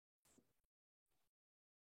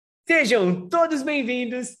Sejam todos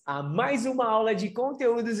bem-vindos a mais uma aula de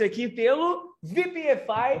conteúdos aqui pelo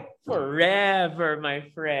VPFI Forever, my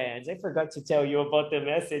friends. I forgot to tell you about the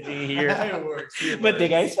messaging here. But the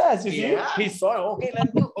guy's fast, you see? He saw,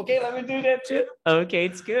 okay, let me do that too. Okay,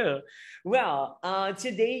 it's cool. Well,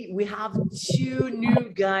 today we have two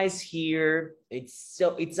new guys here. It's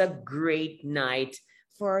a great night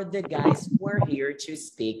for the guys who are here to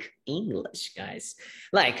speak English, guys.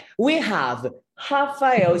 Like, we have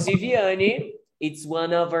Rafael Ziviani. It's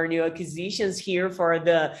one of our new acquisitions here for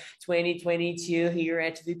the 2022 here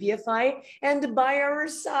at VPFI. And by our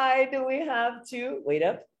side, we have two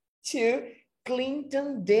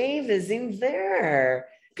Clinton Davis in there.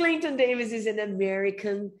 Clinton Davis is an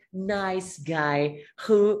American nice guy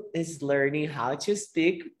who is learning how to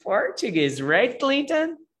speak Portuguese, right,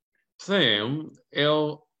 Clinton? Sim,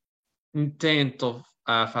 eu tento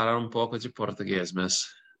falar um pouco de português, mas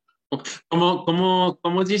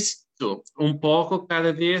como disse tu, um pouco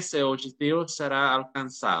cada dia seu objetivo será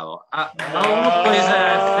alcançado. Alguma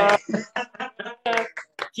coisa assim.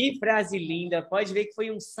 Que frase linda! Pode ver que foi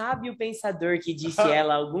um sábio pensador que disse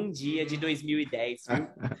ela algum dia de 2010, viu?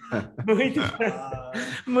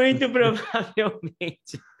 Muito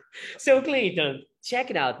provavelmente. So, Clinton, check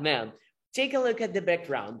it out, man. Take a look at the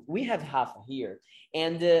background. We have Rafa here,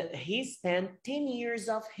 and he spent 10 years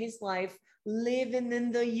of his life living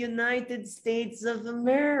in the United States of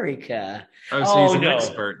America. Oh, so he's an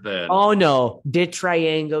expert then. Oh, no. The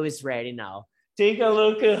triangle is ready now. Take a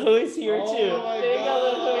look at who is here, too. Take a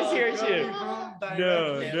look who is here, too.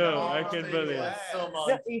 No, I can't believe it. So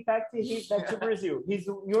in fact, he's back to Brazil. He's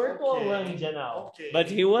your Colombia now, but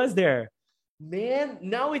he was there. Man,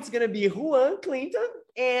 now it's gonna be Juan, Clinton,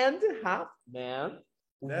 and Hap. Man,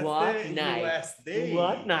 what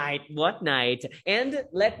night! And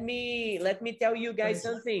let me tell you guys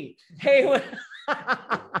something. Hey,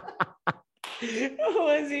 o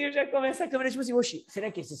Juanzinho já começa a câmera tipo assim, oxi,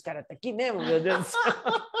 será que esses caras tá aqui mesmo, meu Deus do céu?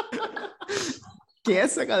 Quem é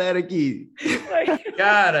essa galera aqui?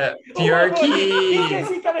 Cara, pior que... Quem que é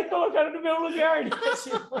esse cara que colocaram no meu lugar?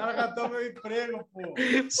 O cara catou meu emprego, pô.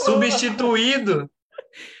 Substituído.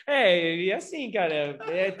 E assim, cara,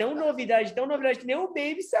 é tão novidade que nem o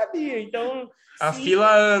Baby sabia, então... A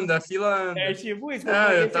fila anda. É tipo isso,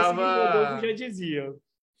 eu tava... já dizia.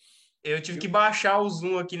 Eu tive que baixar o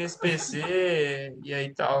Zoom aqui nesse PC e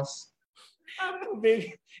aí tal. O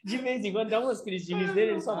Baby, de vez em quando, dá umas crises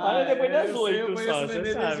dele, ele só para depois das 8 só,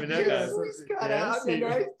 você sabe, né, cara? Cara,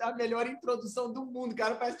 a melhor introdução do mundo,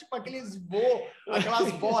 cara, parece tipo aqueles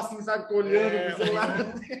aquelas vozes, sabe, olhando pro celular.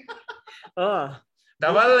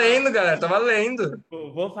 Tá valendo, galera, tá valendo.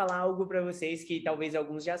 Vou falar algo para vocês que talvez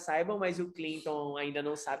alguns já saibam, mas o Clinton ainda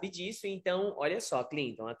não sabe disso, então, olha só,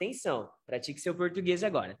 Clinton, atenção, pratique seu português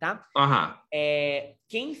agora, tá?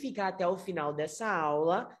 Quem ficar até o final dessa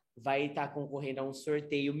aula vai estar concorrendo a um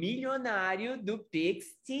sorteio milionário do Pix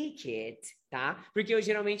Ticket, tá? Porque eu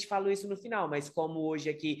geralmente falo isso no final, mas como hoje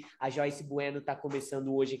aqui a Joyce Bueno tá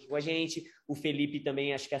começando hoje aqui com a gente, o Felipe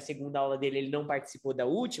também, acho que a segunda aula dele, ele não participou da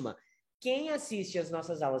última, quem assiste as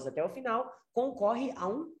nossas aulas até o final concorre a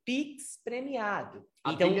um Pix premiado.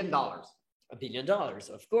 $1 billion. $1 billion,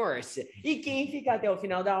 of course. E quem ficar até o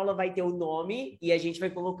final da aula vai ter o nome e a gente vai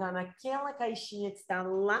colocar naquela caixinha que está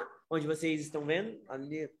lá, onde vocês estão vendo,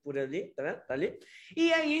 ali, por ali, tá vendo? Tá ali.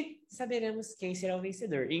 E aí saberemos quem será o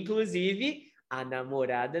vencedor. Inclusive, a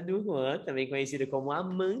namorada do Juan, também conhecida como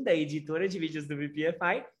Amanda, editora de vídeos do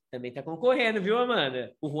VPFI, também tá concorrendo, viu,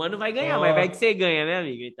 Amanda? O Juan não vai ganhar, mas vai que você ganha, né,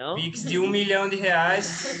 amiga? Então... Pix de R$1 milhão.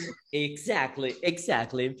 Exactly.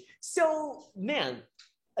 So, man,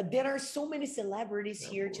 there are so many celebrities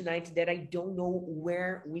here tonight that I don't know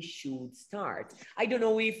where we should start. I don't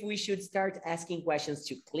know if we should start asking questions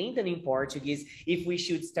to Clinton in Portuguese, if we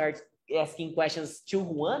should start asking questions to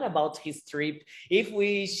Juan about his trip, if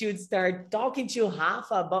we should start talking to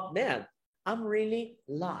Rafa about, man, I'm really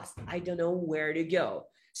lost. I don't know where to go.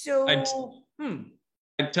 So,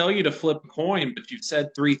 I'd tell you to flip a coin, but you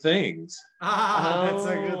said 3 things. That's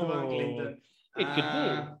a good one, Clinton. It could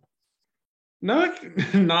be. No,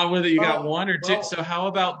 not whether you got 1 or 2. So how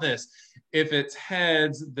about this? If it's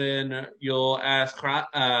heads, then you'll ask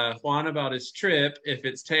Juan about his trip. If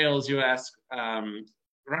it's tails, you ask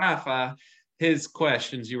Rafa his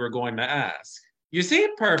questions you were going to ask. You see?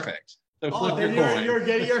 Perfect. So flip your coin. You're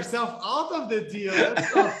getting yourself out of the deal.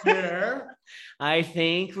 That's not fair. I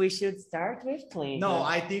think we should start with Clinton. No,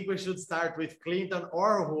 I think we should start with Clinton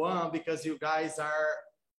or Juan because you guys are...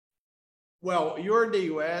 Well, you're in the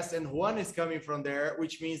US and Juan is coming from there,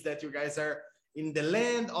 which means that you guys are in the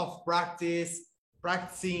land of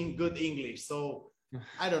practicing good English. So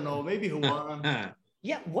I don't know, maybe Juan.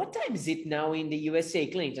 Yeah, what time is it now in the USA,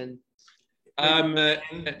 Clinton?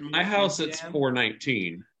 At my house, it's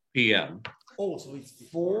 4:19 p.m. Oh, so it's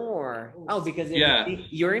 4. Oh, because Yeah.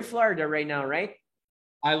 you're in Florida right now, right?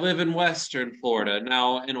 I live in Western Florida.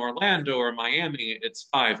 Now in Orlando or Miami, it's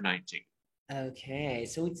 5:19. Okay,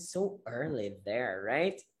 so it's so early there,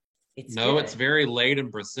 right? It's No, good. it's very late in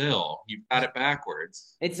Brazil. You've got it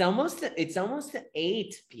backwards. It's almost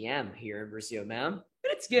 8 p.m. here in Brazil, man.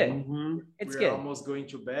 But it's good. It's we're good. almost going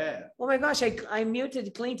to bed. Oh my gosh, I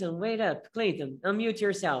muted Clinton. Wait up, Clinton. Unmute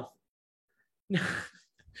yourself.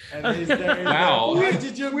 And Wow. Why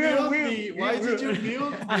did you mute me? Why did you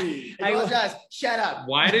mute me? I was just shut up.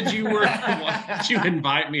 Why did you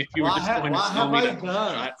invite me if you were just going to tell me to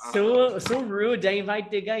done? so rude. I invite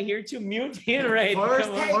the guy here to mute him, right?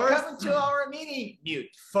 Come to our meeting. Mute.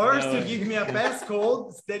 First, you give me a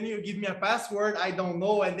passcode, then you give me a password I don't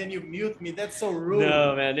know, and then you mute me. That's so rude.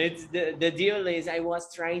 No, man. It's the deal is I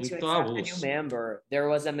was trying to accept a new member. There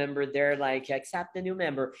was a member there, like accept a new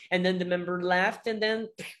member, and then the member left, and then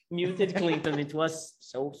muted Clinton. It was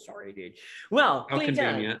so sorry, dude. Well, How Clinton,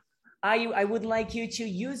 convenient. I would like you to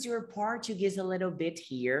use your Portuguese a little bit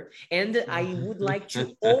here, and I would like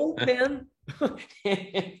to open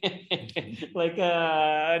like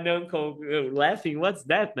an uncle laughing. What's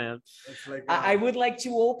that, man? Like I would like to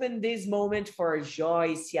open this moment for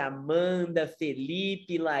Joyce, Amanda, Felipe,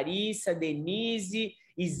 Larissa, Denise,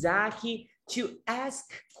 Isaac to ask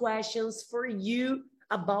questions for you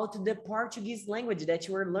about the Portuguese language that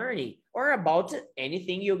you are learning, or about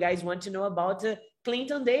anything you guys want to know about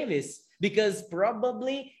Clinton Davis, because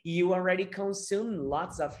probably you already consume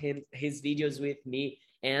lots of his videos with me,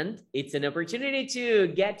 and it's an opportunity to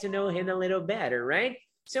get to know him a little better, right?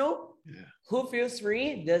 So who feels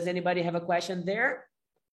free? Does anybody have a question there?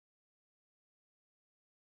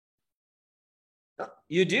 Oh,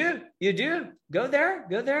 you do. Go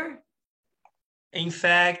there. In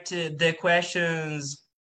fact, the questions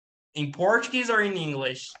in Portuguese or in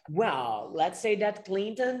English? Well, let's say that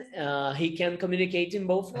Clinton, he can communicate in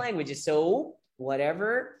both languages. So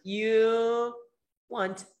whatever you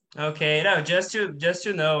want. Okay, no, just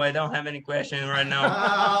to know, I don't have any question right now.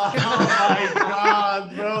 Oh my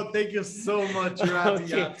God, bro! Thank you so much.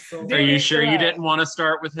 Okay. Are you sure you didn't want to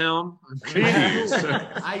start with him? I'm confused.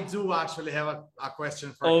 I do actually have a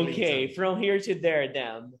question for Okay, Clinton. from here to there,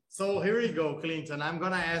 then. So here we go, Clinton. I'm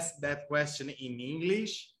gonna ask that question in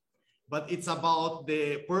English, but it's about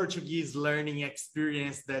the Portuguese learning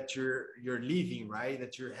experience that you're living, right?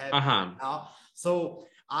 That you're having now. So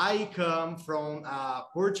I come from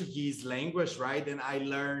Portuguese language, right? And I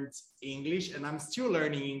learned English, and I'm still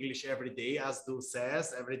learning English every day, as Du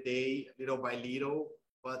says, every day, little by little,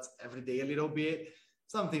 but every day a little bit,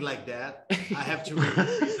 something like that. I have to read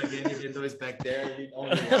it again, even though it's back there.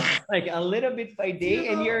 Like a little bit by day,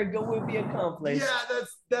 and your goal will be accomplished. Yeah,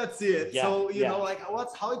 that's it. Yeah, so you know, like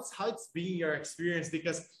how it's been your experience,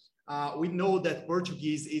 because we know that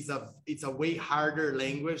Portuguese it's a way harder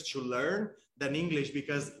language to learn than English,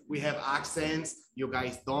 because we have accents, you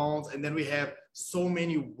guys don't, and then we have so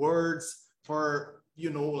many words for,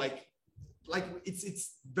 you know, like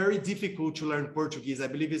it's very difficult to learn Portuguese. I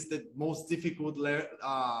believe it's the most difficult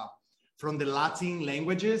from the Latin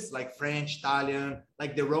languages, like French, Italian,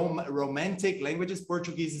 like the romantic languages.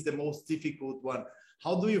 Portuguese is the most difficult one.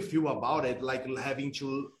 How do you feel about it? Like having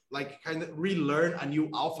to like kind of relearn a new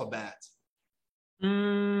alphabet?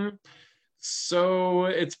 So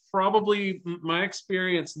it's probably, my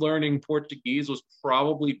experience learning Portuguese was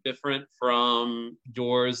probably different from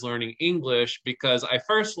yours learning English, because I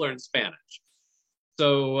first learned Spanish.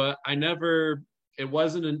 So it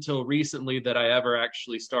wasn't until recently that I ever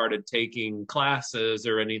actually started taking classes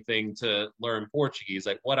or anything to learn Portuguese.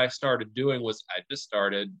 Like what I started doing was I just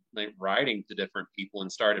started like writing to different people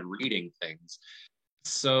and started reading things.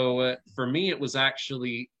 So for me, it was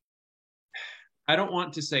actually, I don't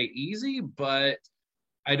want to say easy, but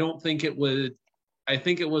I think it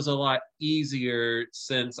was a lot easier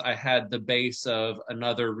since I had the base of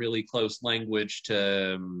another really close language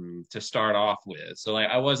to start off with. So like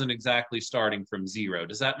I wasn't exactly starting from zero.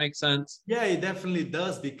 Does that make sense? Yeah, it definitely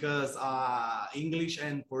does, because English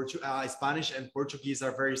and Spanish and Portuguese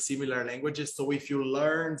are very similar languages. So if you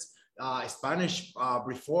learned Spanish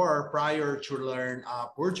prior to learn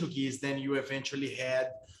Portuguese, then you eventually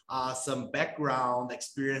had some background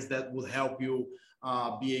experience that would help you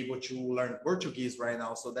be able to learn Portuguese right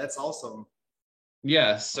now. So that's awesome.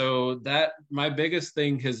 Yeah, so that my biggest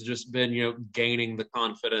thing has just been, gaining the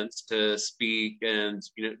confidence to speak and,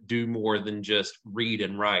 do more than just read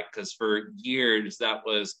and write. Because for years, that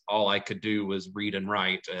was all I could do was read and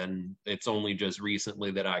write. And it's only just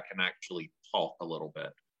recently that I can actually talk a little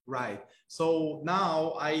bit. Right. So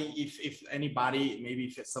now if anybody, maybe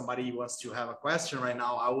if somebody wants to have a question right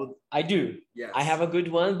now, I do. Yes. I have a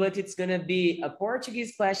good one, but it's gonna be a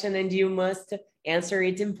Portuguese question and you must answer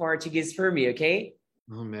it in Portuguese for me, okay?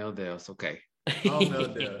 Oh, meu Deus, ok. Oh, meu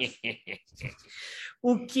Deus.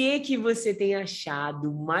 O que você tem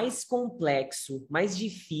achado mais complexo, mais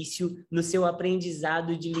difícil no seu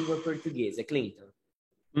aprendizado de língua portuguesa, Clinton?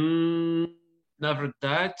 Na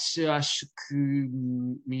verdade, eu acho que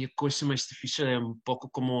minha coisa mais difícil é um pouco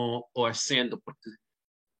como o acento, porque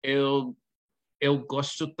eu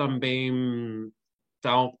gosto também,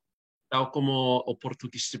 tal como o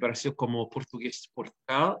português do Brasil, como o português de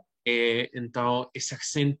Portugal, então esse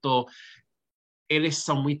acento, eles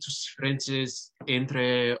são muito diferentes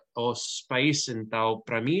entre os países, então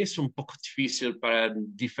para mim é um pouco difícil para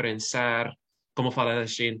diferenciar como fala a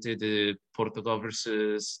gente de Portugal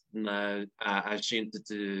versus a gente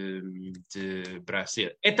de Brasil.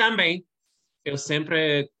 E também, eu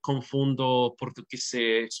sempre confundo português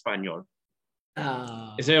e espanhol.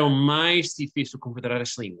 Esse é o mais difícil considerar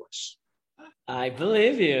as línguas. I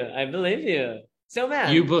believe you. I believe you. So, man.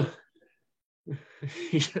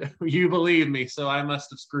 You believe me, so I must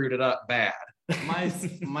have screwed it up bad.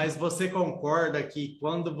 Mas você concorda que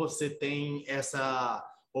quando você tem essa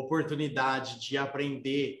oportunidade de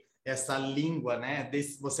aprender essa língua, né?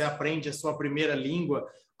 Você aprende a sua primeira língua,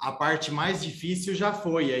 a parte mais difícil já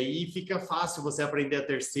foi. Aí fica fácil você aprender a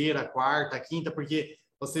terceira, a quarta, a quinta, porque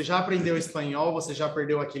você já aprendeu espanhol, você já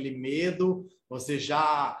perdeu aquele medo, você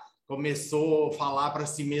já começou a falar para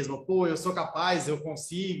si mesmo, pô, eu sou capaz, eu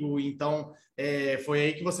consigo. Então, foi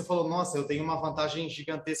aí que você falou, nossa, eu tenho uma vantagem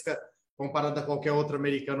gigantesca comparada a qualquer outro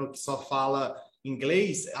americano que só fala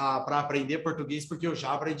inglês para aprender português, porque eu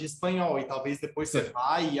já aprendi espanhol, e talvez depois você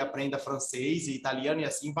vai e aprenda francês e italiano, e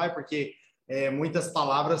assim vai, porque muitas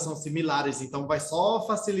palavras são similares, então vai só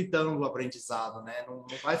facilitando o aprendizado, né? Não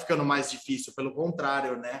vai ficando mais difícil, pelo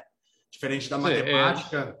contrário, né? Diferente da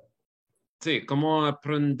matemática. Sim, como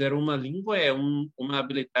aprender uma língua é uma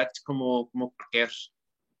habilidade como qualquer.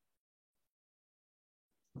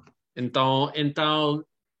 Então,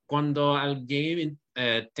 quando alguém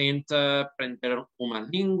tenta aprender uma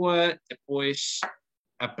língua, depois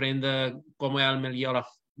aprenda como é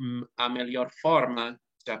a melhor forma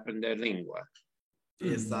de aprender língua.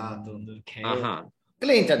 Exato. Okay.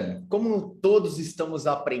 Clinton, como todos estamos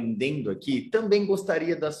aprendendo aqui, também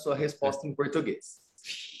gostaria da sua resposta em português.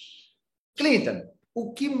 Clinton,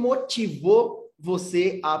 o que motivou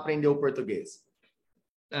você a aprender o português?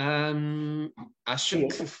 Acho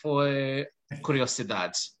que foi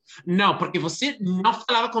curiosidade. Não, porque você não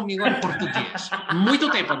falava comigo em português. Muito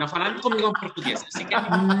tempo não falando comigo em português. Assim que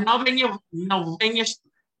não venhas.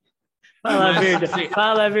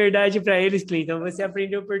 Fala a verdade para eles, Clinton. Você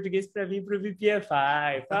aprendeu português para vir para o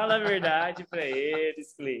VPFI. Fala a verdade para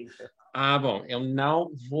eles, Clinton. Bom, eu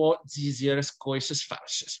não vou dizer as coisas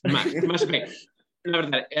falsas. Mas bem, na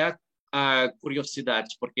verdade, é a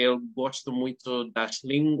curiosidade, porque eu gosto muito das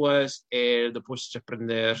línguas e depois de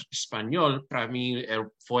aprender espanhol, para mim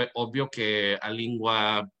foi óbvio que a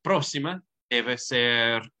língua próxima deve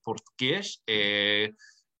ser português e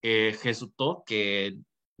resultou que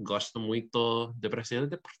gosto muito de Brasil e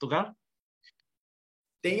de Portugal.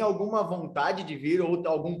 Tem alguma vontade de vir ou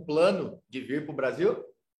algum plano de vir para o Brasil?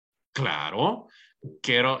 Claro,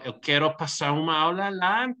 eu quero passar uma aula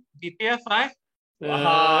lá no VPFI.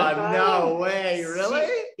 No way, really?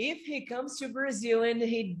 If he comes to Brazil and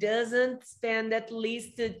he doesn't spend at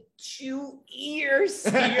least 2 years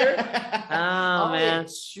here, man,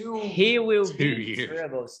 he will be in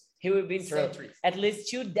trouble. He will be in trouble. At least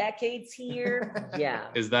 2 decades here.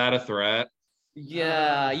 Yeah. Is that a threat?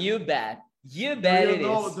 Yeah, you bet. You bet it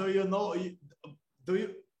is. Do you know?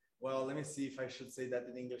 Well, let me see if I should say that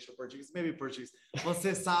in English or Portuguese. Maybe Portuguese.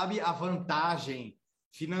 Você sabe a vantagem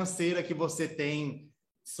financeira que você tem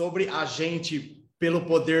sobre a gente pelo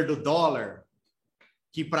poder do dólar?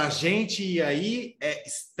 Que para a gente ir aí é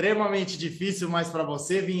extremamente difícil, mas para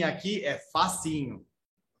você vir aqui é facinho.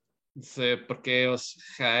 Sim, porque os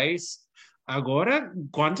reais... Agora,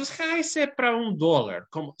 quantos reais é para $1?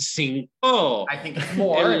 Como 5? I think it's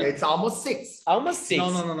more. It's almost 6. Almost 6.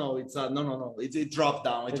 No. It dropped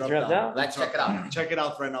down. It dropped down. Let's check it out. Check it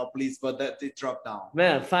out right now, please. But it dropped down.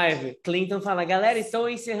 Man, 5. Clinton fala, galera, estou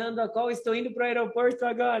encerrando a call, estou indo para o aeroporto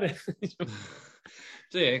agora.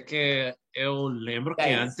 Sí, é que eu lembro que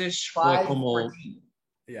 10, antes foi 5, como. 14.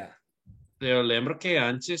 Yeah. Eu lembro que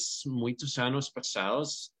antes, muitos anos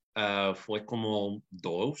passados, foi como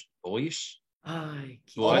dois. Ai,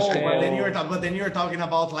 que Eu acho Oh, que but then you're talking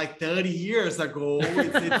about like 30 years ago.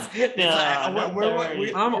 It's no, like, not I'm were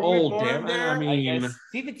we old, born damn it. there? I I mean, guess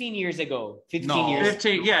 15 years ago. 15 No. years.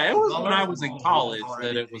 15. Yeah, it was when I was in No, he was college that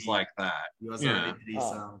already it was three. like that. He was Yeah. already three,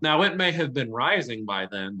 Oh. so. Now it may have been rising by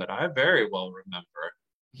then, but I very well remember.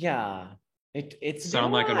 Yeah. It's been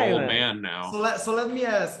Sound a like an while. old man now. So let me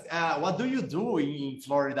ask, what do you do in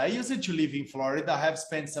Florida? I used to live in Florida. I have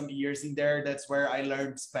spent some years in there. That's where I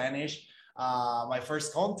learned Spanish. My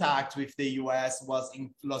first contact with the US was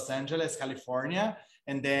in Los Angeles, California.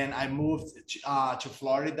 And then I moved to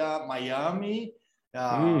Florida, Miami,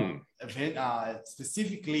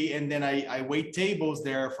 specifically. And then I wait tables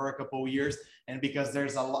there for a couple of years. And because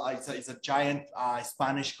there's a lot, it's a giant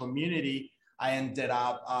Spanish community, I ended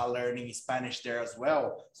up learning Spanish there as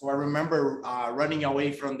well. So I remember running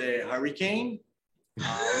away from the hurricane, which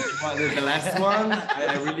was the last one.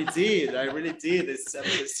 I really did. I really did.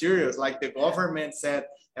 It's serious. Like the government said,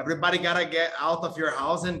 everybody gotta get out of your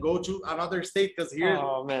house and go to another state because here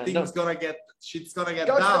shit's gonna get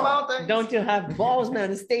Go to the down. mountains. Don't you have balls, man,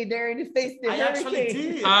 to stay there in the face of the I actually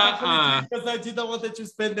hurricane? did. I actually did because I didn't want to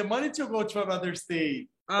spend the money to go to another state.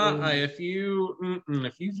 If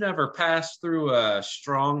you've never passed through a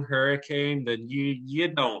strong hurricane, then you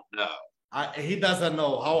don't know. He doesn't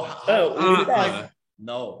know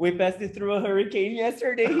no. We passed it through a hurricane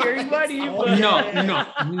yesterday here in Guariba. Oh, yeah.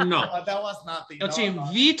 No. That was nothing. Eu te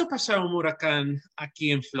invito a passar huracán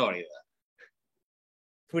aqui em Flórida.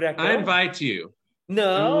 Furacão? I invite you.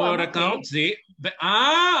 No. Huracão, sim.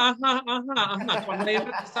 Quando a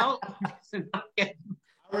invitação,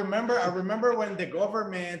 I remember when the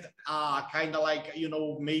government kind of like,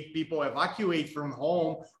 made people evacuate from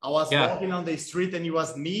home. I was walking on the street and it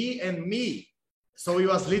was me and me. So it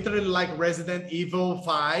was literally like Resident Evil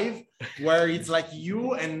 5, where it's like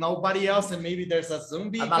you and nobody else, and maybe there's a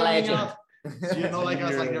zombie coming out. So, I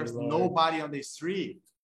was like, there's nobody on the street.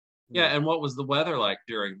 Yeah, and what was the weather like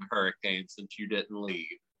during the hurricane since you didn't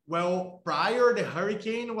leave? Well, prior, the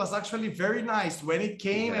hurricane was actually very nice. When it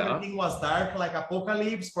came, everything was dark, like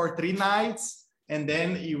apocalypse for 3 nights, and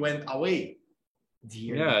then it went away.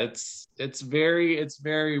 Yeah, it's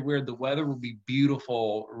very weird. The weather will be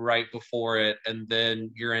beautiful right before it, and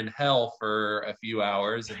then you're in hell for a few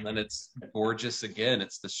hours, and then it's gorgeous again.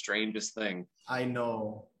 It's the strangest thing. I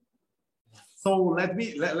know. So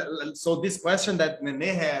so this question that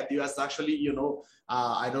Nene had, you asked actually,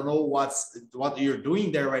 I don't know what you're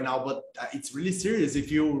doing there right now, but it's really serious.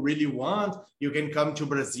 If you really want, you can come to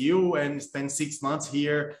Brazil and spend 6 months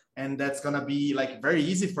here, and that's gonna be like very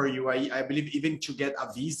easy for you. I believe even to get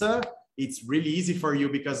a visa, it's really easy for you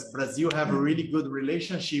because Brazil have a really good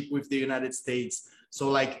relationship with the United States. So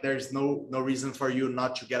like, there's no reason for you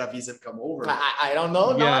not to get a visa and come over. I don't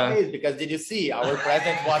know nowadays, because did you see our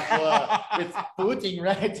president was with Putin,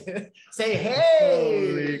 right? Say,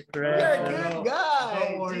 hey, you're a good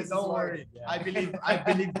guy. Don't worry. Yeah. I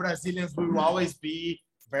believe Brazilians will always be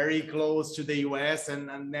very close to the US and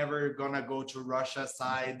never gonna go to Russia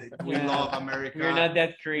side. We love America. You're not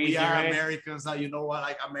that crazy. We are right? Americans. You know what?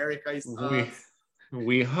 Like, America is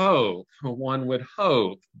we hope, one would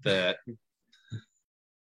hope that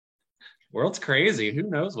world's crazy. Who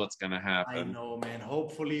knows what's gonna happen? I know, man.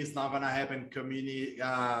 Hopefully it's not gonna happen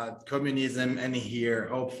communism in here.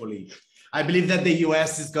 Hopefully. I believe that the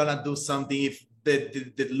US is gonna do something. If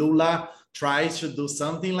the Lula tries to do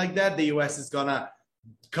something like that, the US is gonna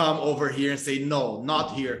come over here and say, no,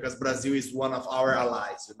 not here, because Brazil is one of our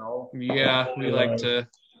allies, Yeah, we like to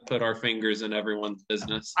put our fingers in everyone's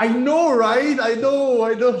business. I know, right? I know.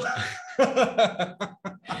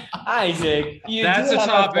 Isaac, that's a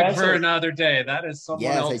topic for another day. That is someone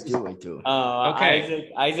else. Yes, I do.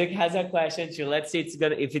 Okay. Isaac has a question too. Let's see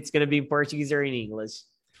if it's gonna be in Portuguese or in English.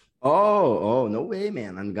 Oh, no way,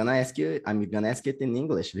 man. I'm gonna ask it in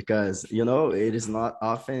English because it is not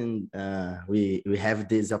often we have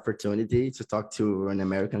this opportunity to talk to an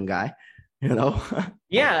American guy,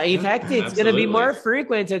 Yeah, in fact, it's gonna be more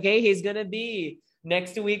frequent. Okay, he's gonna be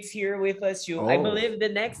next week's here with us too. I believe the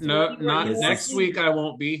next not next week. I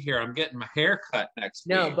won't be here. I'm getting my hair cut next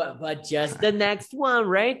week. No, but just the next one,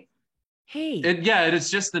 right? Hey.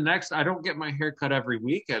 It's just the next. I don't get my hair cut every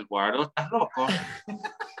week, Eduardo.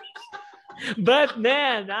 But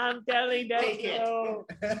man, I'm telling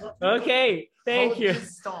that. Okay, thank you.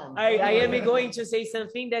 I am going to say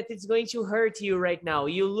something that is going to hurt you right now.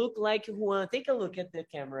 You look like Juan. Take a look at the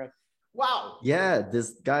camera. Wow. Yeah,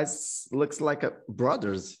 this guys looks like a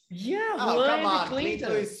brothers. Yeah, Oh, Juan come and on. Clinton.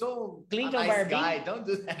 Clinton is so Clinton a nice Barbie? guy. Don't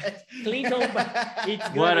do that. Clinton, it's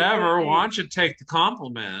gonna Whatever. be- Why don't you take the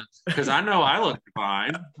compliment? Because I know I look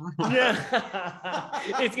fine. Yeah.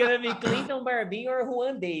 It's gonna be Clinton Barbie or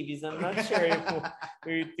Juan Davis. I'm not sure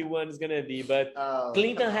if the one is gonna be, but Oh,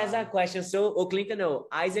 Clinton come has on. a question. So, Clinton, no,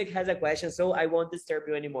 Isaac has a question. So I won't disturb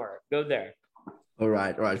you anymore. Go there. All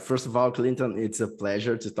right, all right. First of all, Clinton, it's a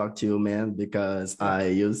pleasure to talk to you, man, because I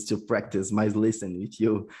used to practice my listening with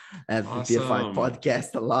you at the PFI Awesome.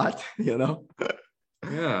 podcast a lot, you know.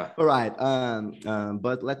 Yeah. All right.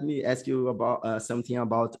 But let me ask you about something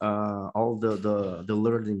about all the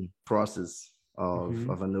learning process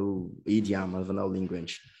of a new idiom, of a new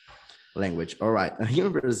language. All right. Here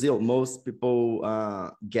in Brazil, most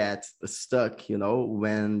people get stuck, you know,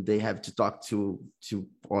 when they have to talk to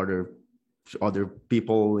other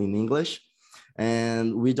people in English,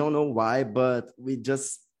 and we don't know why, but we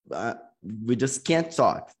just can't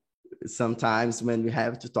talk sometimes when we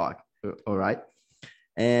have to talk. All right.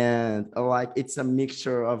 And like it's a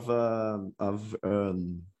mixture of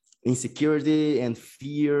insecurity and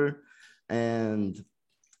fear, and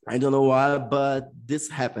I don't know why, but this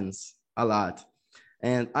happens a lot.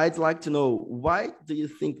 And I'd like to know, why do you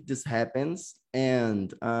think this happens? And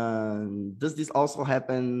does this also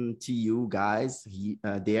happen to you guys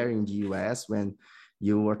there in the US when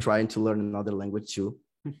you are trying to learn another language too?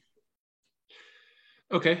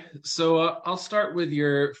 Okay, so I'll start with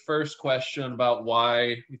your first question about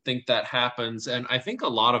why you think that happens. And I think a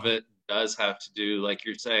lot of it does have to do, like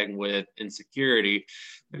you're saying, with insecurity.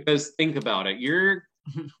 Because think about it,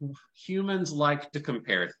 humans like to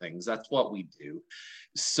compare things. That's what we do.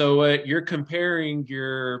 So you're comparing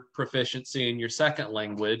your proficiency in your second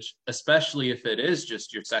language, especially if it is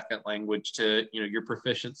just your second language, to your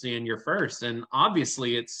proficiency in your first. And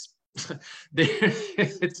obviously it's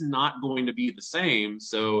not going to be the same.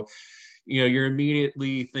 So you're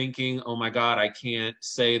immediately thinking, oh my God, I can't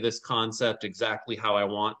say this concept exactly how I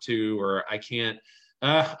want to, or I can't,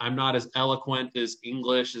 I'm not as eloquent as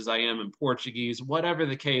English as I am in Portuguese, whatever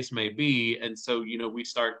the case may be. And so, we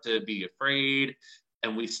start to be afraid,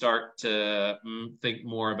 and we start to think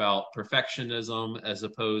more about perfectionism as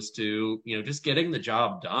opposed to, just getting the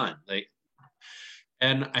job done.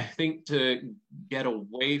 And I think to get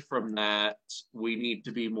away from that, we need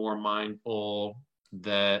to be more mindful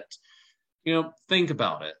that, think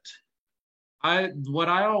about it. What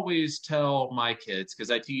I always tell my kids, because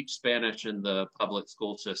I teach Spanish in the public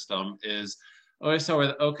school system, is always tell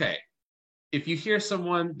them, okay, if you hear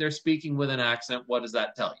someone, they're speaking with an accent, what does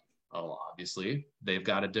that tell you? Oh, obviously, they've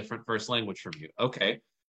got a different first language from you. Okay.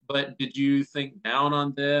 But did you think down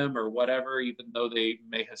on them or whatever, even though they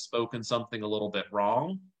may have spoken something a little bit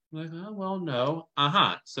wrong? Like, oh, well, no.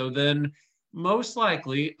 So then most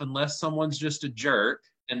likely, unless someone's just a jerk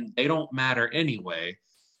and they don't matter anyway,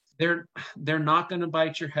 they're not going to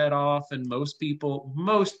bite your head off. And most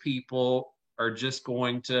people are just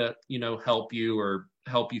going to, help you or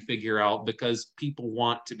help you figure out, because people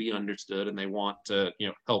want to be understood and they want to,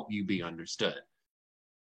 help you be understood.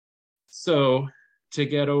 So to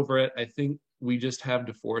get over it, I think we just have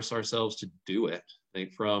to force ourselves to do it.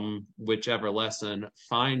 Like, from whichever lesson,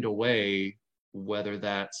 find a way, whether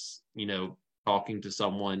that's, talking to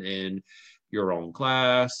someone in your own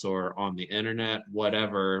class or on the internet,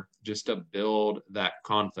 whatever, just to build that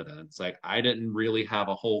confidence. Like, I didn't really have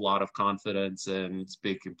a whole lot of confidence in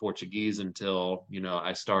speaking Portuguese until,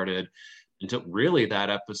 I started, until really that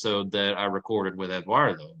episode that I recorded with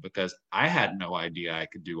Eduardo, because I had no idea I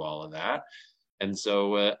could do all of that. And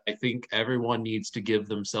so I think everyone needs to give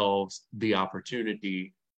themselves the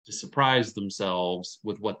opportunity to surprise themselves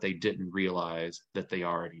with what they didn't realize that they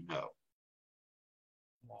already know.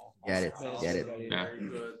 Get it. Yeah. Very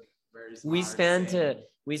good. Very We smart.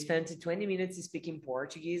 spent 20 minutes speaking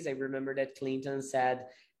Portuguese. I remember that Clinton said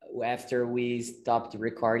after we stopped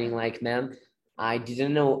recording, like, man, I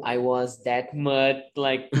didn't know I was that much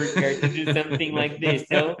like prepared to do something like this.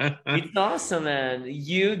 So it's awesome, man.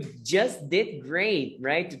 You just did great,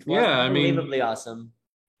 right? It was unbelievably awesome.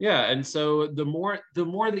 Yeah, and so the more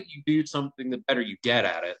that you do something, the better you get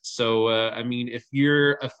at it. So if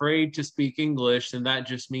you're afraid to speak English, then that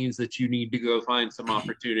just means that you need to go find some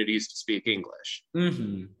opportunities to speak English.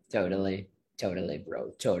 Mm-hmm. Totally, bro.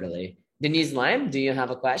 Totally. Denise Lime, do you have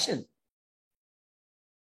a question?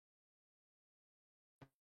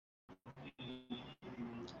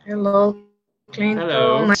 Hello, Clinton.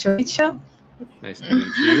 Hello. Nice to meet you. Nice to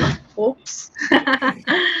meet you. Oops.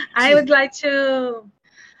 I would like to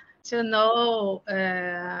know,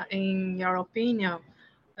 in your opinion,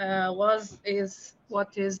 what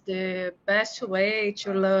is the best way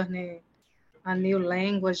to learn a new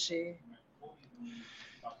language?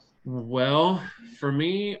 Well, for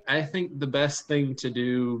me, I think the best thing to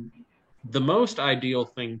do, the most ideal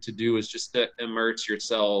thing to do is just to immerse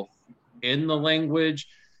yourself in the language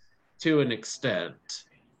to an extent.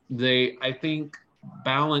 I think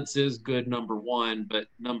balance is good, number one, but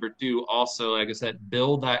number two, also, like I said,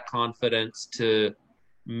 build that confidence to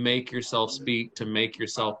make yourself speak, to make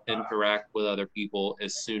yourself interact with other people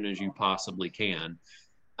as soon as you possibly can.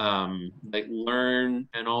 Like learn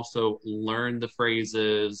and also learn the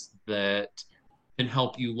phrases that can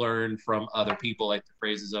help you learn from other people, like the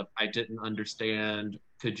phrases of "I didn't understand.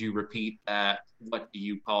 Could you repeat that? What do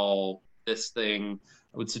you call this thing?"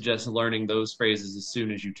 I would suggest learning those phrases as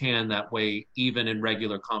soon as you can. That way, even in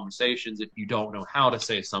regular conversations, if you don't know how to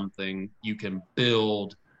say something, you can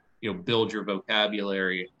build your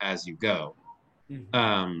vocabulary as you go.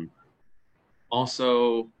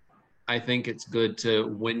 Also, I think it's good to,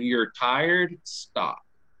 when you're tired, stop.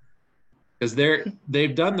 Because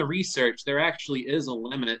they've done the research, there actually is a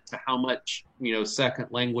limit to how much, second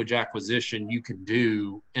language acquisition you can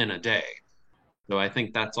do in a day. So I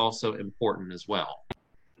think that's also important as well.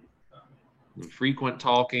 Frequent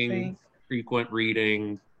talking, frequent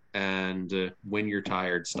reading, and when you're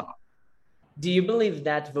tired, stop. Do you believe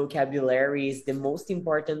that vocabulary is the most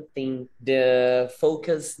important thing, the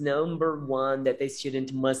focus number one that a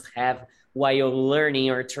student must have while learning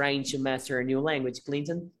or trying to master a new language,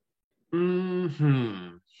 Clinton?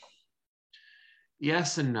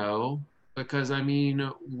 Yes and no, because I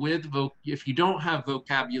mean, if you don't have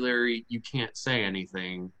vocabulary, you can't say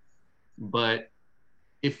anything. But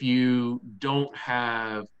if you don't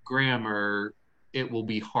have grammar, it will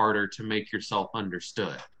be harder to make yourself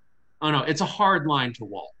understood. Oh no, it's a hard line to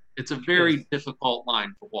walk. It's a very difficult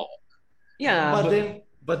line to walk. Yeah,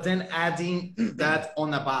 but then adding that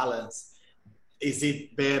on a balance, is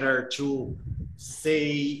it better to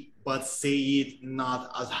say it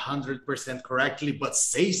not 100% correctly, but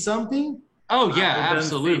say something? Oh yeah,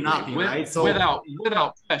 absolutely. Nothing, right? So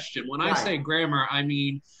without question. When I say grammar, I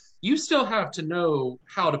mean you still have to know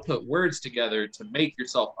how to put words together to make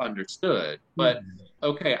yourself understood. But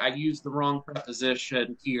okay, I used the wrong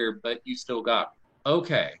preposition here, but you still got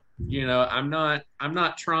okay. I'm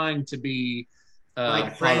not trying to be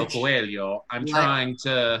like Paulo Coelho. I'm trying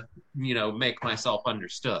to make myself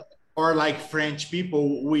understood. Or like French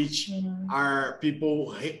people, which are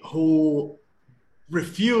people who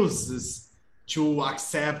refuses to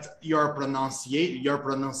accept your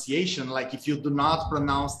pronunciation. Like if you do not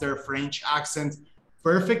pronounce their French accent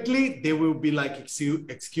perfectly, they will be like,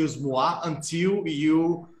 excuse moi, until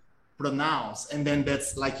you pronounce. And then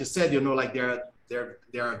that's, like you said, like they're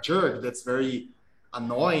a jerk. That's very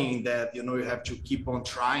annoying that, you have to keep on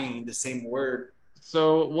trying the same word.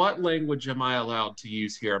 So what language am I allowed to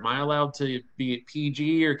use here? Am I allowed to be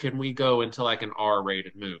PG, or can we go into like an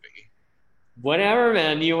R-rated movie? Whatever,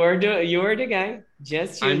 man. You were the guy.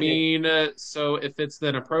 Just I mean, so if it's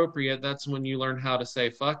then appropriate, that's when you learn how to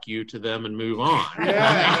say "fuck you" to them and move on.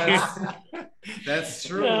 Yeah, that's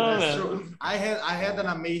true. That's true. I had an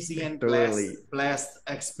amazing and blessed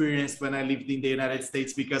experience when I lived in the United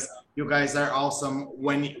States, because you guys are awesome.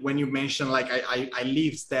 When you mention, like I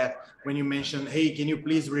lived that, when you mention, hey, can you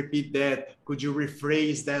please repeat that? Could you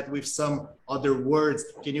rephrase that with some other words?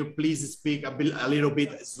 Can you please speak a little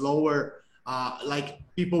bit slower? Like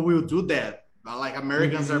people will do that. Like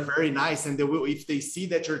Americans are very nice, and they will, if they see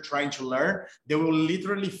that you're trying to learn, they will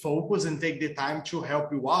literally focus and take the time to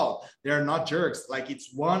help you out. They are not jerks. Like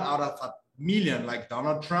it's 1 out of a million, like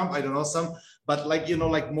Donald Trump, I don't know some, but like,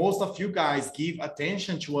 like most of you guys give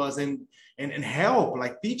attention to us and help,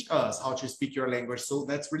 like teach us how to speak your language. So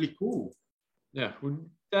that's really cool. Yeah, we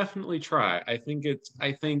definitely try. I think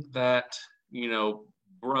that,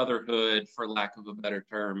 brotherhood, for lack of a better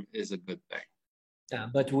term, is a good thing. Yeah,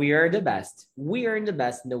 but we are the best. We are the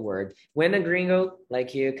best in the world. When a gringo,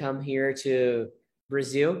 like you come here to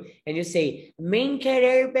Brazil, and you say, "Men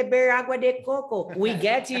querer beber água de coco." We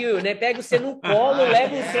get you, né? Pega você no colo,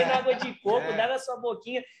 leva você na água de coco, dá na sua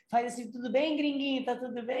boquinha, faz assim, tudo bem, gringuinho? Tá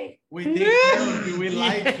tudo bem? We take care of you, we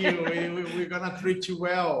like you, we're gonna treat you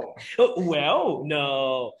well. Well,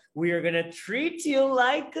 no. We are gonna treat you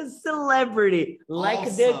like a celebrity,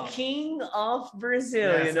 like the king of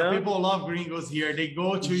Brazil, People love gringos here. They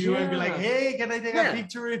go to you and be like, hey, can I take a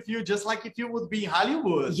picture with you? Just like if you would be in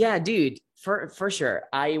Hollywood. Yeah, dude. For sure.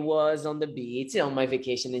 I was on the beach on my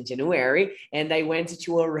vacation in January, and I went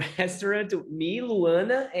to a restaurant, me,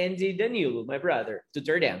 Luana, and Danilo, my brother, to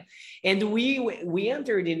Turdam. And we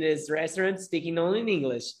entered in this restaurant speaking only in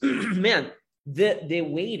English. Man, the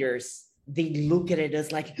waiters, they look at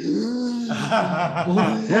us like, oh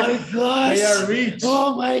my gosh, They are rich.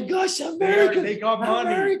 oh my gosh, American, They got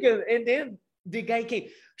money. American. And then the guy came,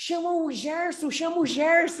 chama o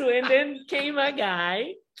Gerson, and then came a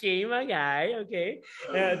guy, okay.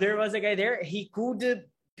 There was a guy there, he could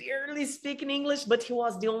barely speak in English, but he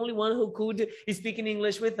was the only one who could speak in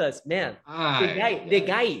English with us, man. The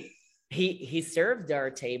guy, he served our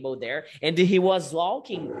table there, and he was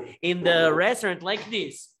walking in the restaurant like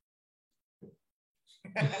this.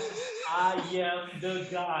 I am the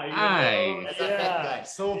guy. That's a fat guy.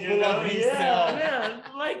 So full of himself. Man,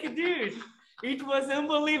 like, dude, it was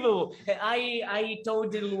unbelievable. I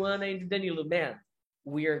told Luana and Danilo, man,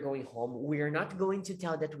 we are going home. We are not going to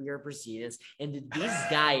tell that we are Brazilians. And this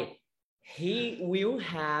guy, he will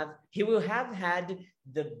have had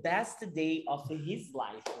the best day of his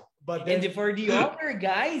life. But then, And for the other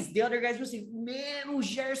guys will say, man, o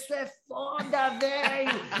Gerson é foda,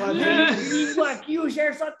 velho. Língua aqui, o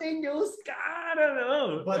Gerson só tem Deus, cara,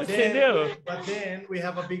 não. Entendeu? But then we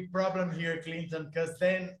have a big problem here, Clinton, because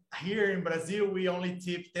then here in Brazil, we only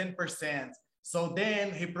tip 10%. So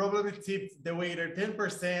then he probably tipped the waiter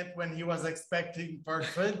 10% when he was expecting for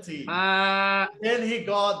 20. Then he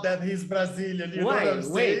got that he's Brazilian. You know what I'm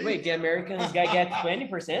saying? Wait, the Americans guy get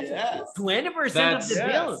 20%? Yes. 20% of the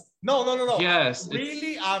bill? No. Yes.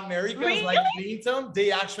 Really, Americans like Clinton,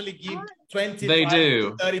 they actually give 25 They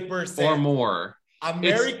do. to 30%. Or more.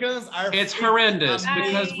 Americans are... It's horrendous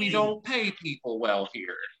because we amazing. don't pay people well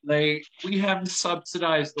here. We have to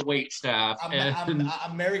subsidize the wait staff.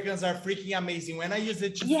 Americans are freaking amazing. When I used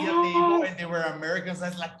it to see a table and they were Americans, I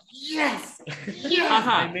was like, yes!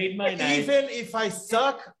 I made my night. Even if I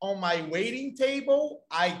suck on my waiting table,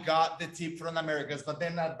 I got the tip from Americans. But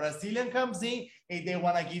then a Brazilian comes in and they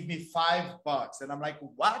want to give me $5. And I'm like,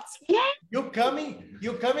 what? You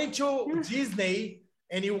coming to Disney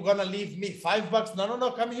and you're gonna leave me $5?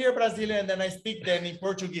 No, come here, Brazilian. And then I speak then in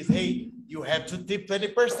Portuguese. Hey, you have to tip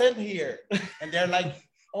 20% here. And they're like,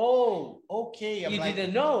 oh, okay. I'm You like,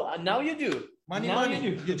 didn't know, now you do. money.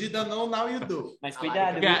 You do. You didn't know, now you do. Mas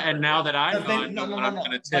cuidado. Yeah, and now that I know, I know No, what I'm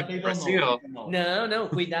going to but tip they don't Brazil. know. Não,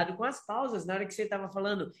 cuidado com as pausas na hora que você tava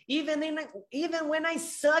falando. Even when I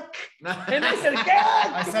suck. And I said,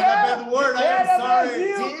 I said a bad word. I am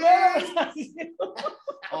sorry.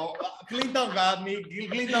 Oh, Clinton got me.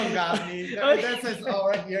 That says, oh,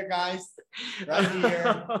 right here, guys. Right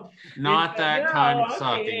here. Not that kind of okay,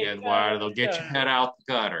 sucking, Eduardo. Get your head out the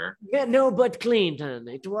gutter. Yeah, no, but Clinton,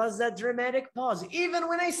 it was a dramatic pause. Even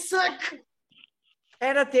when I suck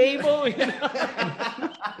at a table.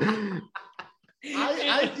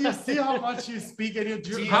 You see how much you speak and you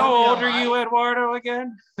do. How old are you, Eduardo,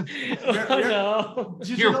 again? No.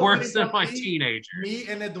 You're worse than my teenager. Me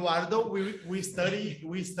and Eduardo, we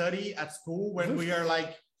study at school when we are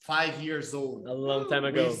like 5 years old. A long time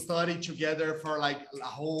ago. We studied together for like a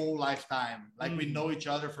whole lifetime. Like we know each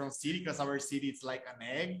other from city because our city is like an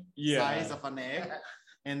egg, size of an egg.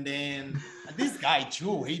 And then this guy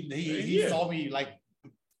too, he saw me like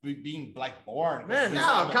being like born.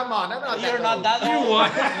 No, come on. You're not that You old.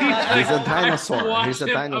 what? He's a dinosaur. He's a Watch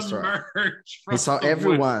him dinosaur. emerge He saw from the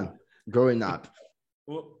everyone growing up.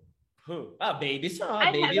 Who? Baby saw.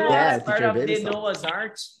 I Baby have was a- part Yeah, of teacher the Baby saw. Noah's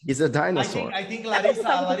Ark. He's a dinosaur. I think Sabe o que Larissa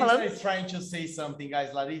falando? is trying to say something,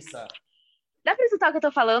 guys. Larissa. Dá pra escutar o que eu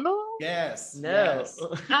tô falando? Yes. No. Yes.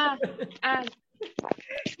 Ah.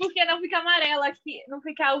 Porque não fica amarelo aqui, não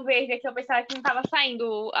fica o verde aqui. Eu pensava que não tava saindo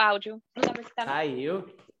o áudio. Não dá pra escutar. Saiu.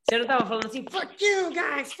 Você não tava falando assim, fuck you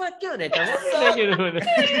guys, fuck you, né? Tava ouvindo aqui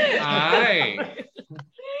no... Ai.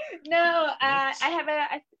 No, I have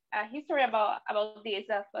a history about this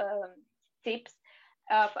of tips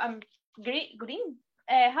of green.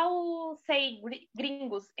 How say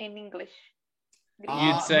gringos in English?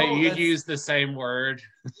 You'd say no, you'd that's- use the same word.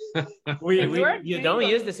 You don't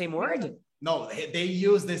use the same word? No, they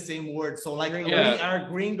use the same word. So like we are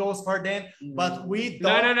gringos for them, but we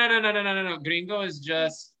don't. No. Gringo is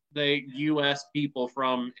just the U.S. people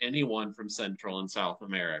from anyone from Central and South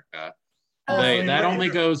America. That only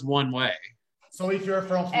goes one way. So if you're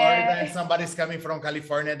from Florida and somebody's coming from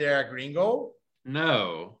California, they're a gringo?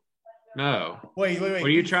 No. Wait. What are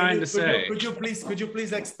you trying to say? Could you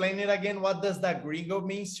please explain it again? What does that gringo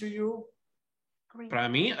means to you? Para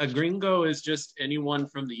mí, a gringo is just anyone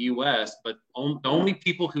from the U.S., but the only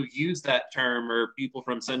people who use that term are people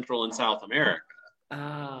from Central and South America.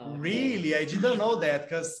 Really? I didn't know that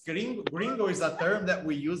because gringo is a term that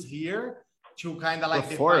we use here to kind of like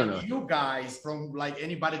define you guys from like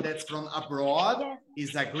anybody that's from abroad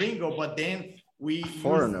is a gringo, but then we use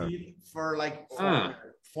it for like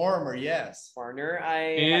Former, yes. Foreigner.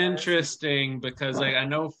 I Interesting, because like I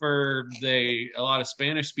know for a lot of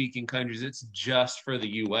Spanish speaking countries, it's just for the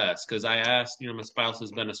US. Because I asked, my spouse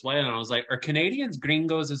is Venezuelan, and I was like, are Canadians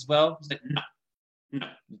gringos as well? He's like, no,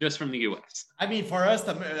 just from the US. I mean, for us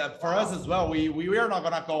as well, we are not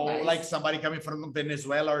gonna go like somebody coming from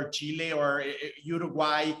Venezuela or Chile or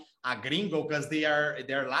Uruguay, a gringo, because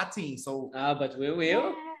they're Latin. So, but we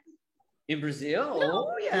will. In Brazil?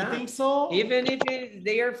 Oh, yeah. You think so? Even if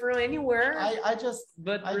they are from anywhere. I just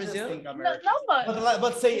Brazil? think American. No,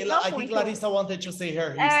 But say, Não I think muito. Larissa wanted to say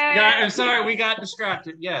her history. Yeah, I'm sorry, we got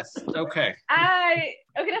distracted. Yes, okay. Ai,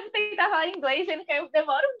 eu queria tentar falar inglês, sendo que eu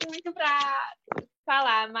demoro muito pra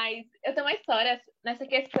falar, mas eu tenho uma história nessa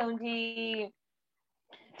questão de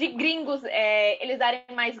gringos eles darem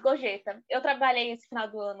mais gorjeta. Eu trabalhei esse final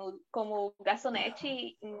do ano como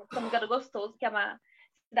garçonete em São Miguel do Gostoso, que é uma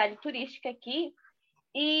cidade turística aqui,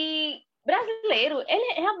 e brasileiro,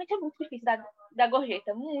 ele realmente é muito difícil dar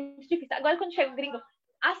gorjeta, muito difícil. Agora, quando chega o gringo,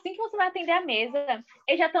 assim que você vai atender a mesa,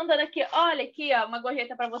 eles já estão dando aqui, olha aqui, ó, uma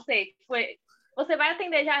gorjeta para você. Você vai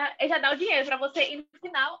atender, ele já dá o dinheiro para você, e no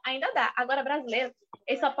final ainda dá. Agora, brasileiro,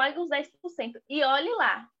 ele só paga uns 10%. E olhe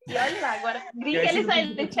lá. Agora, gringo, ele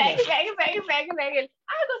pega. Ele,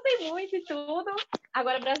 gostei muito e tudo.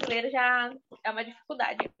 Agora, brasileiro já é uma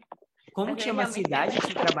dificuldade. Como que chama a cidade que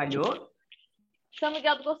você trabalhou? São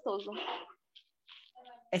Miguel do Gostoso.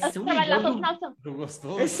 É Eu São trabalho lá Miguel todo do... final de semana. Do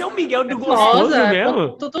gostoso? É São Miguel do Gostoso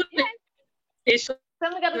mesmo? Tudo isso.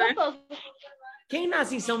 São Miguel do Gostoso. Quem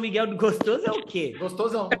nasce em São Miguel do Gostoso é o quê?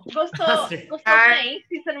 Gostosão. Gostosense, se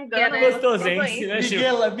eu não me engano. Gostosense, né, Chico?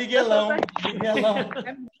 Miguelão.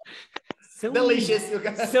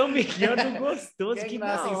 São Miguel do Gostoso, Quem que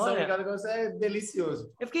nasce da em São hora. Miguel do Gostoso é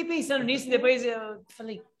delicioso. Eu fiquei pensando nisso e depois eu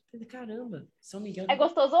falei, caramba, São Miguel do É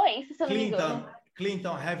gostosoense, se eu não me engano.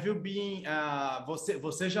 Clinton, have you been?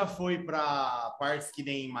 Você já foi para partes que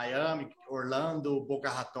nem Miami, Orlando, Boca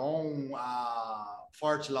Raton,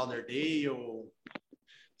 Fort Lauderdale?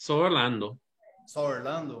 Sou Orlando. Só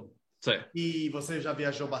Orlando? Sim. E você já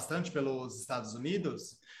viajou bastante pelos Estados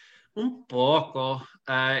Unidos? Um pouco.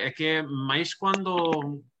 É que mais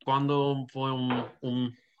quando foi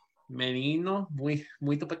um menino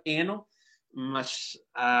muito pequeno, mas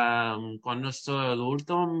quando sou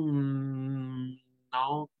adulto,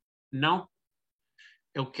 não.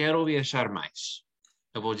 Eu quero viajar mais.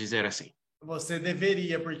 Eu vou dizer assim. Você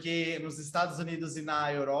deveria, porque nos Estados Unidos e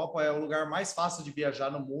na Europa é o lugar mais fácil de viajar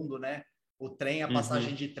no mundo, né? O trem, a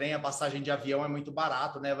passagem de trem, a passagem de avião é muito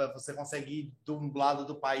barato, né? Você consegue ir de um lado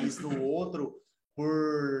do país do outro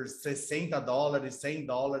por $60,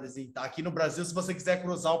 $100. E aqui no Brasil, se você quiser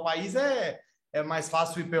cruzar o país, é mais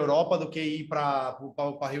fácil ir para a Europa do que ir para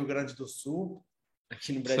Rio Grande do Sul.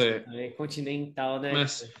 Aqui no Brasil, é continental, né?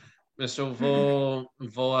 Mas eu vou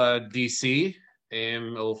a DC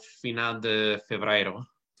no final de fevereiro.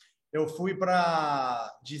 Eu fui para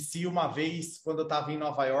DC uma vez quando eu estava em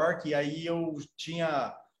Nova York, e aí eu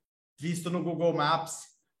tinha visto no Google Maps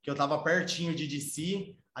que eu estava pertinho de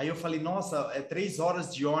DC. Aí eu falei, nossa, é 3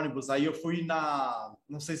 horas de ônibus. Aí eu fui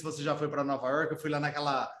não sei se você já foi para Nova York, eu fui lá na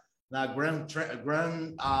Grand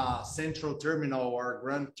Central Terminal or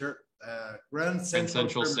Grand Central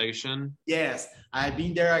Station. Yes, I've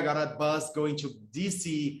been there. I got a bus going to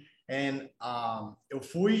DC. And, eu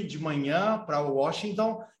fui de manhã para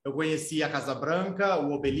Washington, eu conheci a Casa Branca,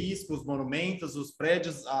 o Obelisco, os monumentos, os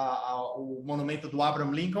prédios, o monumento do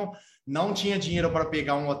Abraham Lincoln. Não tinha dinheiro para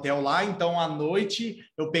pegar um hotel lá, então à noite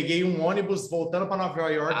eu peguei um ônibus voltando para Nova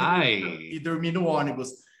York e dormi no ônibus.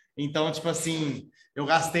 Então, tipo assim, eu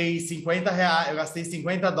gastei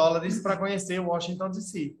 $50 para conhecer Washington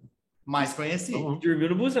DC. Mas conheci. Dormiu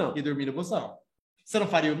no busão. E dormi no busão. Você não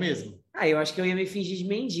faria o mesmo? Eu acho que eu ia me fingir de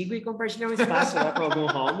mendigo e compartilhar um espaço lá com algum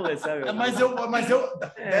homeless, sabe?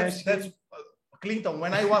 That's Clinton,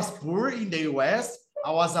 when I was poor in the US,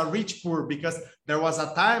 I was a rich poor because there was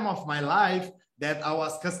a time of my life that I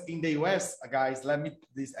was, because in the US, guys, let me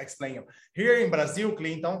explain you. Here in Brazil,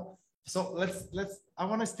 Clinton, so I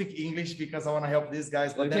want to speak English because I want to help these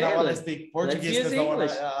guys, but then I want to speak Portuguese because I want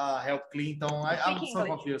to help Clinton. I'm so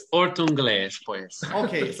confused. Português, pois.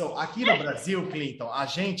 Ok, so aqui no Brasil, Clinton, a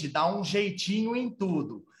gente dá um jeitinho em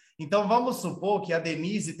tudo. Então, vamos supor que a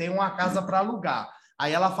Denise tem uma casa para alugar.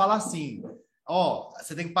 Aí ela fala assim,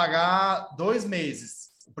 você tem que pagar 2 meses,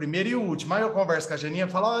 o primeiro e o último. Aí eu converso com a Janinha e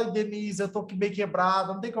falo, Denise, eu tô aqui bem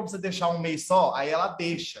quebrada, não tem como você deixar um mês só? Aí ela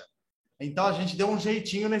deixa. Então, a gente deu um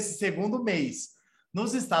jeitinho nesse segundo mês.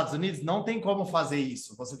 Nos Estados Unidos, não tem como fazer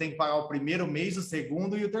isso. Você tem que pagar o primeiro mês, o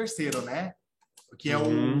segundo e o terceiro, né? Que é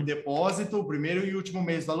o depósito, o primeiro e o último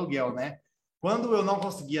mês do aluguel, né? Quando eu não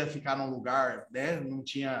conseguia ficar num lugar, né? Não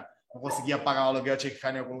conseguia pagar o aluguel, tinha que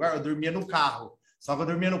ficar em algum lugar, eu dormia no carro. Só que eu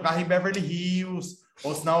dormia no carro em Beverly Hills,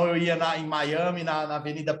 ou senão eu ia em Miami, na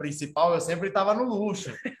avenida principal, eu sempre estava no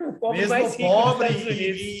luxo. Mesmo pobre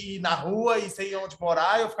e na rua e sem onde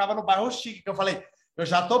morar, eu ficava no bairro chique, que eu falei, eu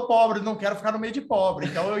já tô pobre, não quero ficar no meio de pobre,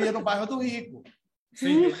 então eu ia no bairro do rico. Você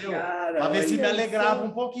entendeu? Para ver se me alegrava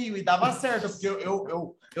um pouquinho. E dava certo, porque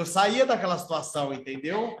eu saía daquela situação,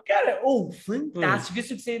 entendeu? Cara, fantástico.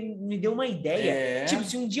 Isso que você me deu uma ideia. Tipo,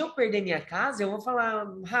 se um dia eu perder minha casa, eu vou falar,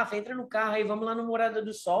 Rafa, entra no carro aí, vamos lá no Morada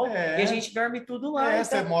do Sol e a gente dorme tudo lá. Então.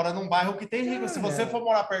 Você mora num bairro que tem rico. Se você for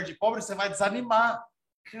morar perto de pobre, você vai desanimar.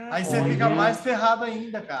 Aí você fica mais ferrado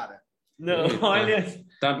ainda, cara. Não, olha.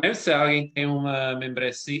 Também se alguém tem uma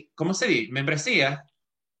membresia, como seria? Membresia?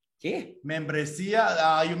 Que? Membresia?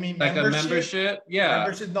 You mean like membership? A membership? Yeah.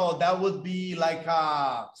 Membership? No, that would be like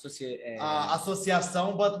a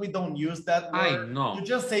associação, but we don't use that word. Ai, não. You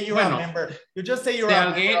just say you're a member. You just say you're se a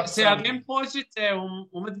alguém, member. Se alguém pode ter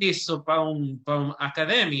uma disso para uma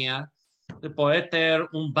academia, pode ter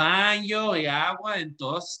banho e água em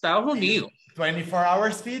todos os Estados Unidos. 24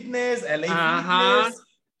 Hours Fitness, LA Fitness.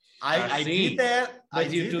 I did that.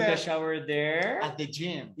 But you took a shower there at the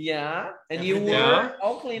gym. Yeah, and you were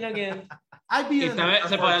all clean again. I've been.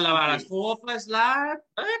 Se pode lavar as roupas lá.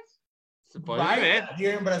 Você pode ver.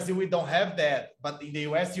 Here in Brazil, we don't have that, but in the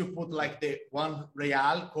US, you put like the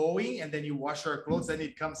R$1 coin, and then you wash your clothes, and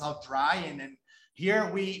it comes out dry, and then. Here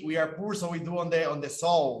we are poor, so we do on the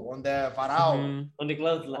sol, on the varal, on the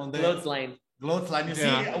clothesline. Clothesline. You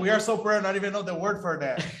see, we are so poor, I don't even know the word for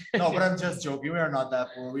that. No, but I'm just joking. We are not that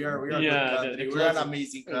poor. We are a good country. We're an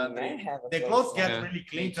amazing country. The clothes get really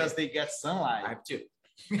clean because they get sunlight. I have two.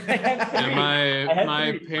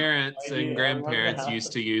 My parents and grandparents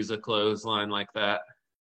used to use a clothesline like that.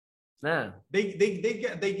 Nah. They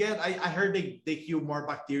get. I heard they kill more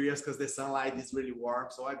bacteria because the sunlight is really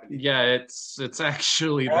warm. So I believe. Yeah, it's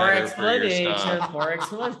actually better for your stuff. More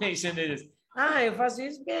explanation it is. Eu faço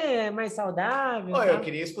isso porque é mais saudável. Eu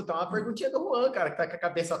queria escutar uma perguntinha do Juan, cara, que tá com a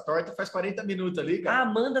cabeça torta faz 40 minutos ali, cara. A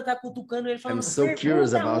Amanda tá cutucando ele falando. I'm so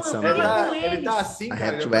curious about something. Ele tá assim, cara. I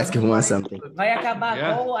have to ask Juan something. Vai acabar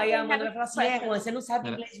a aí a Amanda vai falar assim, Juan, você não sabe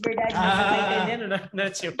inglês de verdade, não, você tá entendendo, né?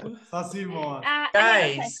 Tipo. Só Simone.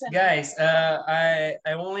 Guys,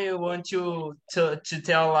 I only want to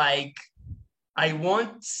tell, like, I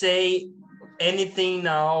won't say anything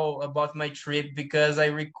now about my trip because I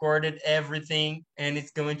recorded everything and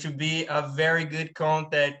it's going to be a very good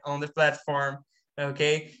content on the platform.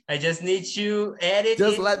 Okay, I just need to edit.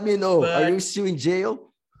 Just let me know. Are you still in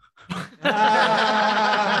jail?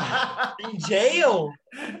 In jail?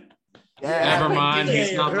 Yeah, never mind.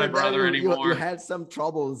 He's not my brother anymore. You had some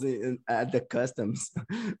troubles at the customs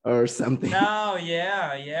or something. No,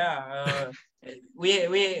 yeah.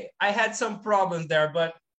 I had some problems there,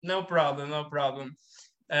 but no problem.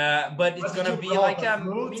 But it's gonna be like a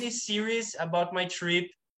mini series about my trip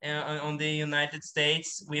on the United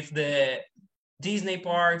States with the Disney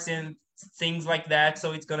parks and things like that.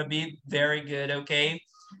 So it's gonna be very good. Okay.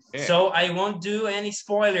 Yeah. So I won't do any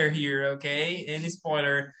spoiler here, okay? Any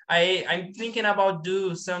spoiler. I'm thinking about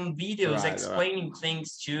do some videos explaining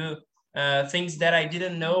things to things that I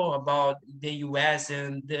didn't know about the US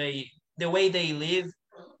and the way they live,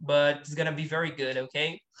 but it's gonna be very good,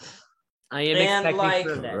 okay? I am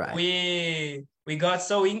expecting that. We got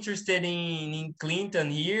so interested in Clinton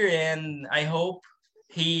here, and I hope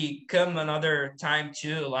he come another time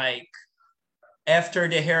too, like after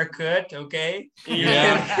the haircut, okay?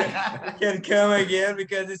 Yeah. You can come again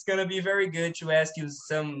because it's gonna be very good to ask you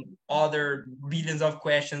some other billions of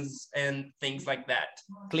questions and things like that.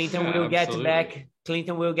 Clinton will get back.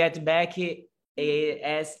 Clinton will get back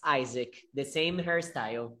as Isaac, the same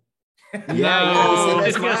hairstyle. No,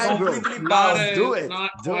 it's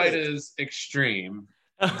not quite as extreme.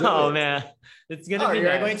 Man, it's gonna be.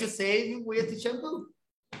 You're going to save with shampoo.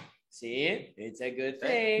 See, it's a good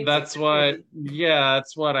thing. That's what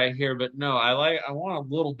I hear. But no, I want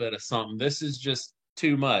a little bit of something. This is just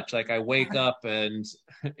too much. Like I wake up and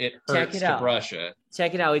it hurts to brush it.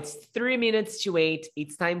 Check it out. It's 3 minutes to 8.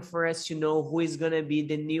 It's time for us to know who is gonna be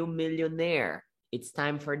the new millionaire. It's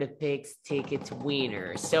time for the Pix Ticket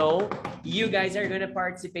winner. So you guys are gonna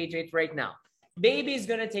participate right now. Baby is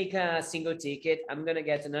gonna take a single ticket. I'm gonna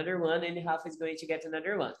get another one, and Half is going to get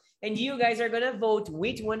another one. And you guys are gonna vote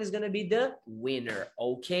which one is gonna be the winner.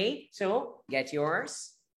 Okay, so get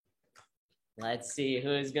yours. Let's see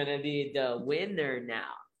who's gonna be the winner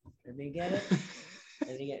now. Let me get it.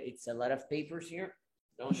 It's a lot of papers here.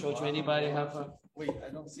 Don't show it to anybody, Rafa. Wait,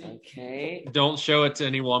 I don't see. Okay. Don't show it to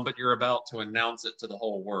anyone, but you're about to announce it to the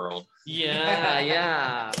whole world.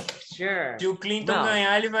 Yeah, sure. Se o Clinton Não.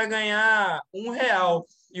 ganhar, ele vai ganhar R$1.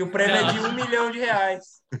 E o prêmio é de R$1 milhão. Ele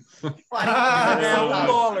vai ganhar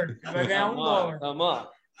 $1. Ele vai ganhar $1. Come on.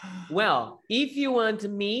 Well, if you want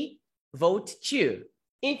me, vote 2.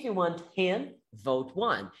 If you want him, vote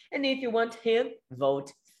 1. And if you want him,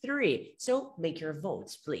 vote 3. So make your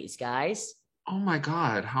votes, please, guys. Oh my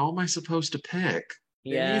God, how am I supposed to pick?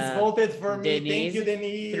 Denise voted for me. Thank Denise, you,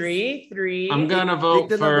 Denise. 3. I'm gonna vote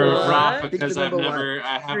the for number one. Rafa Pick the because I number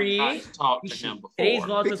haven't Three. gotten to talk to him 3 before.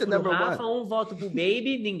 votos Pick the pro number Rafa, 1 voto pro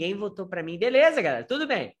Baby, ninguém votou pra mim. Beleza, galera, tudo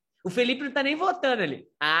bem. O Felipe não tá nem votando ali.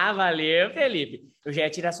 Ah, valeu, Felipe. Eu já ia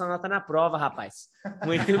tirar sua nota na prova, rapaz.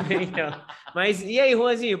 Muito bem, então. Mas e aí,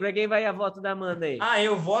 Juanzinho, pra quem vai a voto da Amanda aí? Ah,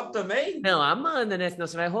 eu voto também? Não, a Amanda, né? Senão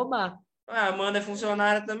você vai roubar. Ah, a Amanda é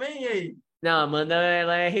funcionária também, e aí? Não, a Amanda,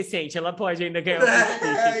 ela é recente, ela pode ainda ganhar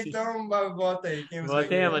o Então, vota aí. Quem você Vota aí,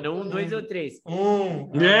 quer? Amanda. 1, 2 ou 3?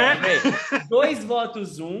 É? 2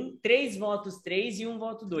 votos 1, 3 votos 3 e 1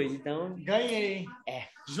 voto 2. Então, Ganhei. É.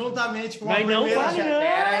 Juntamente com a mas não primeira. vale não.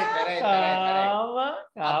 Peraí. Calma.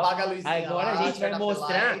 Apaga a luzinha. Agora lá, a gente vai turn off the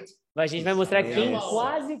mostrar. light. A gente vai mostrar quem Suspense.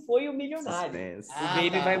 quase foi o milionário. Suspense. O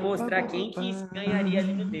Baby vai mostrar quem que ganharia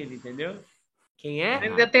ali no dele, entendeu? Quem é?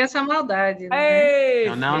 Ainda tem essa maldade, né? Ei,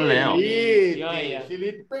 Não, Léo. Felipe, olha.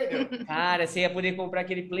 Felipe perdeu. Cara, você ia poder comprar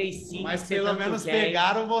aquele Play 5. Mas que você pelo tanto menos quer, hein?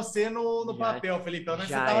 pegaram você no Já- papel, Felipe. Pelo menos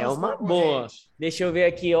você Já tava é nos uma concorrentes. boa. Deixa eu ver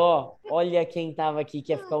aqui, ó. Olha quem tava aqui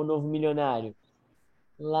que ia ficar o novo milionário.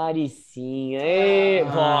 Laricinha. Ei,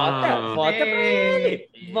 vota pra ele.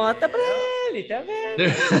 Vota pra ele, tá vendo?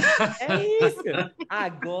 É isso.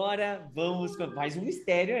 Agora vamos. Faz um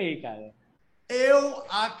mistério aí, cara. Eu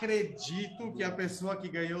acredito que a pessoa que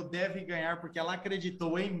ganhou deve ganhar porque ela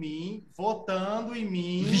acreditou em mim, votando em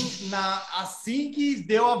mim assim que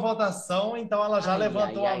deu a votação, então ela já Ai,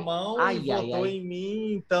 levantou ai, a mão ai, e ai, votou ai. em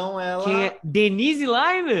mim, então ela... Quem é? Denise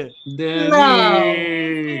Lime? Denise!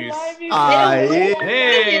 Aê!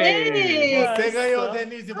 Hey! Você ganhou,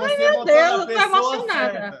 Denise, você votou Deus, na eu tô pessoa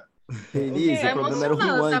emocionada. certa. Denise, Tá o problema era o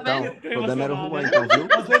emocionado, Juan, tá então. vendo? O problema era o Juan, então, viu?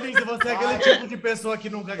 Mas, Denise, você é aquele tipo de pessoa que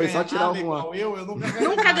nunca Foi ganha só tirar nada o igual eu nunca ganho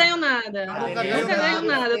Nunca nada. ganho nada. Nunca Nunca ganho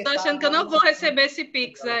nada. Eu tô achando que eu não vou receber esse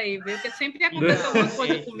Pix aí, viu? Porque sempre acontece alguma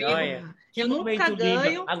coisa Gente, comigo. olha, que Eu nunca momento lindo.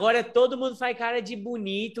 ganho. Agora todo mundo faz cara de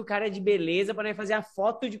bonito, cara de beleza para fazer a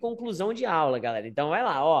foto de conclusão de aula, galera. Então vai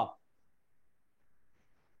lá, ó.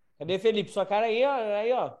 Cadê, Felipe? Sua cara aí, ó.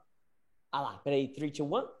 Aí, ó. Ah lá, peraí. 3, 2,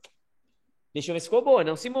 1. Deixa eu ver se ficou boa.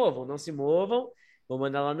 Não se movam, não se movam. Vou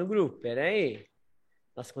mandar lá no grupo. Peraí.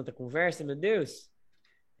 Nossa, quanta conversa, meu Deus.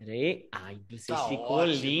 Peraí. Ai, vocês Tá ficou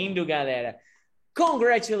ótimo. lindo, galera.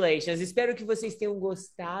 Congratulations! Espero que vocês tenham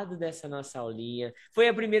gostado dessa nossa aulinha. Foi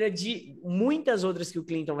a primeira de muitas outras que o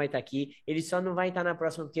Clinton vai estar aqui. Ele só não vai estar na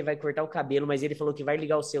próxima porque vai cortar o cabelo, mas ele falou que vai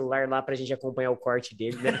ligar o celular lá pra gente acompanhar o corte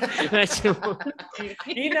dele, né?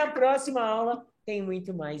 E na próxima aula tem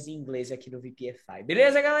muito mais em inglês aqui no VPFI.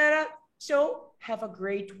 Beleza, galera? So, have a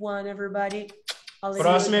great one, everybody.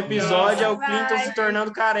 Próximo episódio é o Bye. Clinton se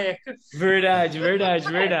tornando careca. Verdade.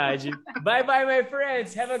 Bye, bye, my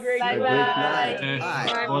friends. Have a great Bye, one. bye.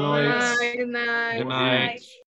 Night. Boa noite. Good night. Good night.